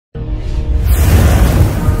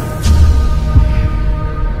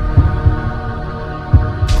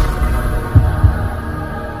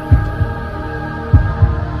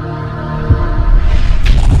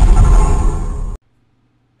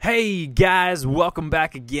Hey guys, welcome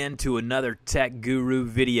back again to another Tech Guru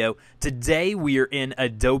video. Today we are in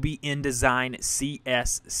Adobe InDesign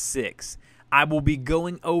CS6. I will be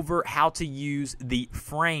going over how to use the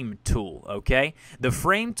frame tool, okay? The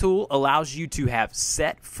frame tool allows you to have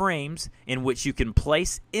set frames in which you can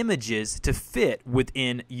place images to fit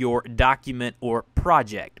within your document or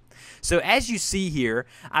project. So as you see here,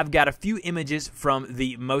 I've got a few images from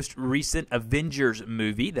the most recent Avengers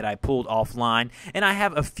movie that I pulled offline, and I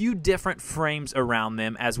have a few different frames around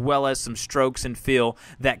them as well as some strokes and fill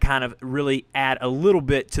that kind of really add a little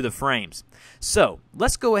bit to the frames. So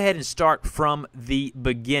let's go ahead and start from the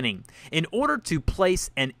beginning. In order to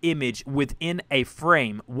place an image within a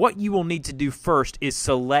frame, what you will need to do first is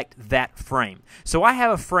select that frame. So I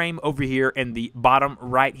have a frame over here in the bottom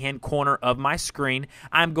right hand corner of my screen.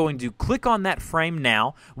 I'm going to click on that frame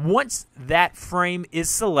now. Once that frame is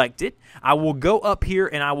selected, I will go up here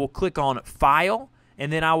and I will click on File,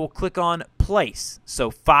 and then I will click on Place.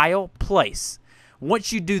 So File, Place.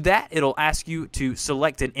 Once you do that, it'll ask you to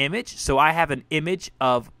select an image. So I have an image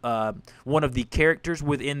of one of the characters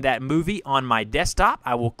within that movie on my desktop.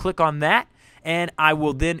 I will click on that, and I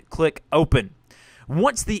will then click Open.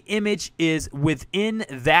 Once the image is within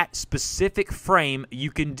that specific frame, you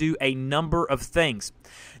can do a number of things.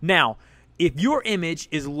 Now, if your image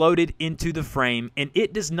is loaded into the frame and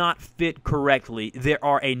it does not fit correctly, there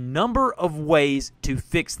are a number of ways to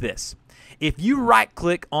fix this. If you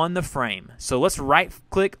right-click on the frame, so let's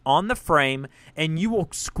right-click on the frame, and you will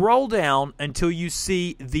scroll down until you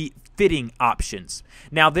see the fitting options.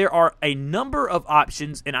 Now, there are a number of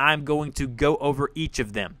options, and I'm going to go over each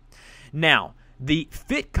of them. Now, the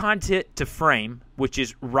Fit Content to Frame, which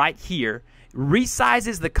is right here,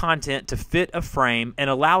 resizes the content to fit a frame and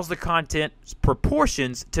allows the content's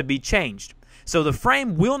proportions to be changed. So the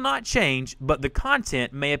frame will not change, but the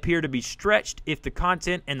content may appear to be stretched if the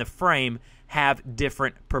content and the frame have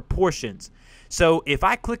different proportions. So if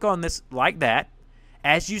I click on this like that,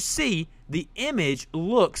 as you see, the image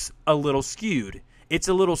looks a little skewed. It's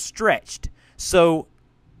a little stretched. So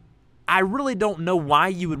I really don't know why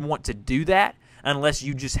you would want to do that unless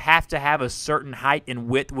you just have to have a certain height and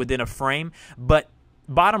width within a frame. But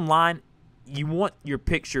bottom line, you want your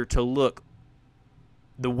picture to look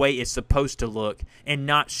the way it's supposed to look and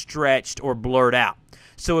not stretched or blurred out.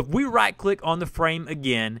 So if we right click on the frame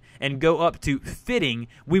again and go up to fitting,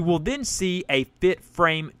 we will then see a fit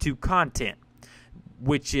frame to content,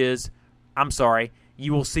 which is,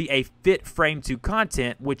 you will see a fit frame to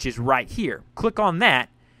content, which is right here. Click on that,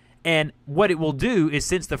 and what it will do is,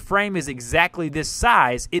 since the frame is exactly this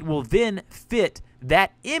size, it will then fit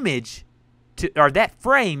that image to, or that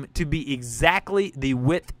frame to be exactly the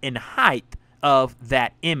width and height of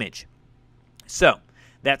that image. So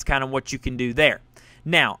that's kind of what you can do there.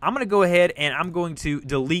 Now I'm going to go ahead and I'm going to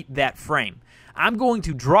delete that frame. I'm going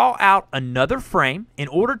to draw out another frame. In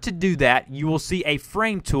order to do that, you will see a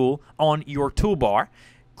frame tool on your toolbar.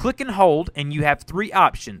 Click and hold, and you have three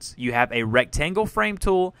options. You have a rectangle frame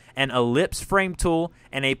tool, an ellipse frame tool,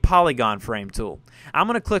 and a polygon frame tool. I'm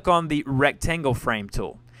going to click on the rectangle frame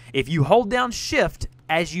tool. If you hold down Shift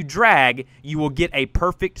as you drag, you will get a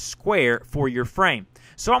perfect square for your frame.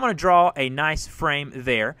 So I'm going to draw a nice frame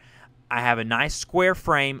there. I have a nice square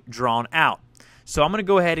frame drawn out. So I'm going to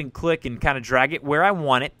go ahead and click and kind of drag it where I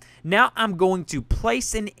want it. Now I'm going to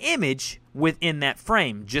place an image within that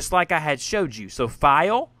frame, just like I had showed you. So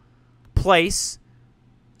File, Place,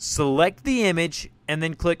 select the image, and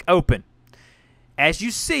then click Open. As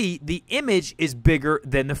you see, the image is bigger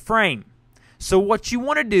than the frame. So what you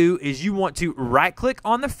want to do is you want to right-click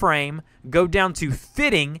on the frame, go down to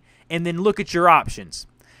Fitting, and then look at your options.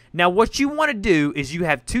 Now what you want to do is you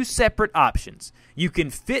have two separate options. You can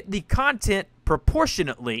fit the content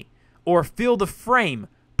proportionately or fill the frame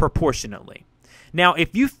proportionately. Now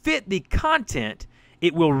if you fit the content,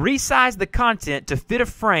 it will resize the content to fit a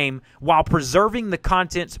frame while preserving the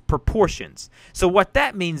content's proportions. So what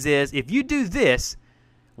that means is, if you do this,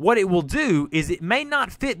 what it will do is it may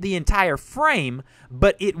not fit the entire frame,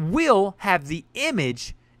 but it will have the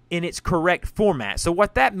image in its correct format. So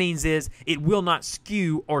what that means is it will not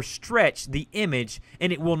skew or stretch the image,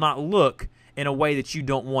 and it will not look in a way that you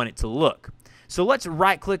don't want it to look. So let's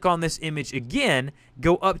right click on this image again,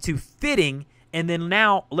 go up to Fitting, and then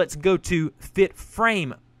now let's go to Fit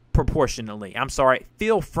Frame Proportionally.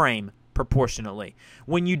 Fill Frame Proportionally.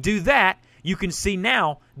 When you do that, you can see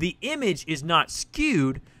now the image is not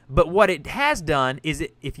skewed, but what it has done is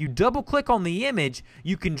if you double click on the image,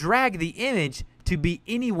 you can drag the image to be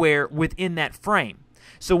anywhere within that frame.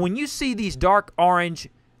 So when you see these dark orange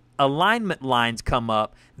alignment lines come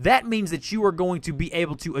up, that means that you are going to be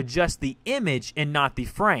able to adjust the image and not the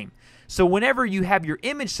frame. So whenever you have your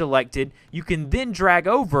image selected, you can then drag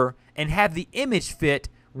over and have the image fit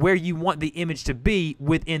where you want the image to be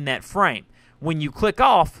within that frame. When you click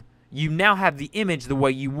off, you now have the image the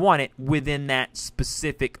way you want it within that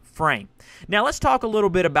specific frame. Now let's talk a little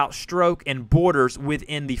bit about stroke and borders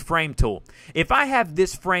within the frame tool. If I have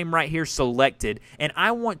this frame right here selected and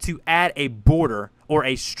I want to add a border or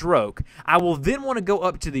a stroke, I will then want to go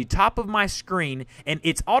up to the top of my screen, and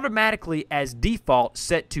it's automatically as default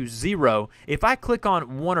set to 0. If I click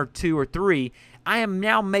on 1 or 2 or 3, I am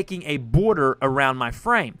now making a border around my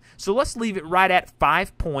frame. So let's leave it right at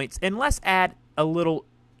 5 points, and let's add a little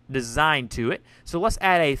design to it. So let's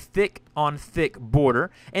add a thick on thick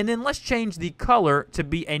border, and then let's change the color to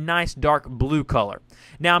be a nice dark blue color.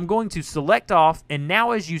 Now I'm going to select off, and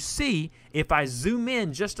now as you see, if I zoom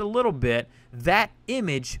in just a little bit, that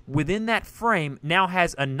image within that frame now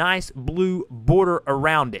has a nice blue border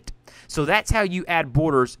around it. So that's how you add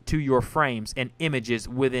borders to your frames and images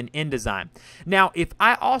within InDesign. Now if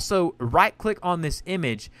I also right click on this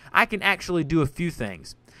image, I can actually do a few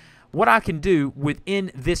things. What I can do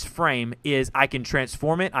within this frame is I can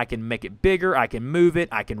transform it, I can make it bigger, I can move it,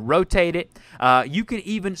 I can rotate it. You can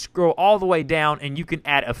even scroll all the way down and you can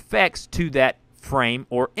add effects to that frame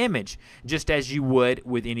or image, just as you would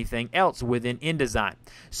with anything else within InDesign.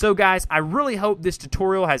 So guys, I really hope this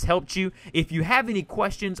tutorial has helped you. If you have any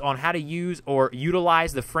questions on how to use or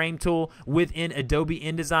utilize the frame tool within Adobe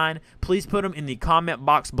InDesign, please put them in the comment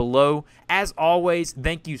box below. As always,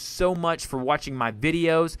 thank you so much for watching my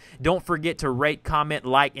videos. Don't forget to rate, comment,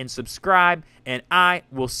 like, and subscribe, and I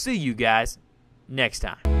will see you guys next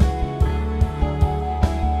time.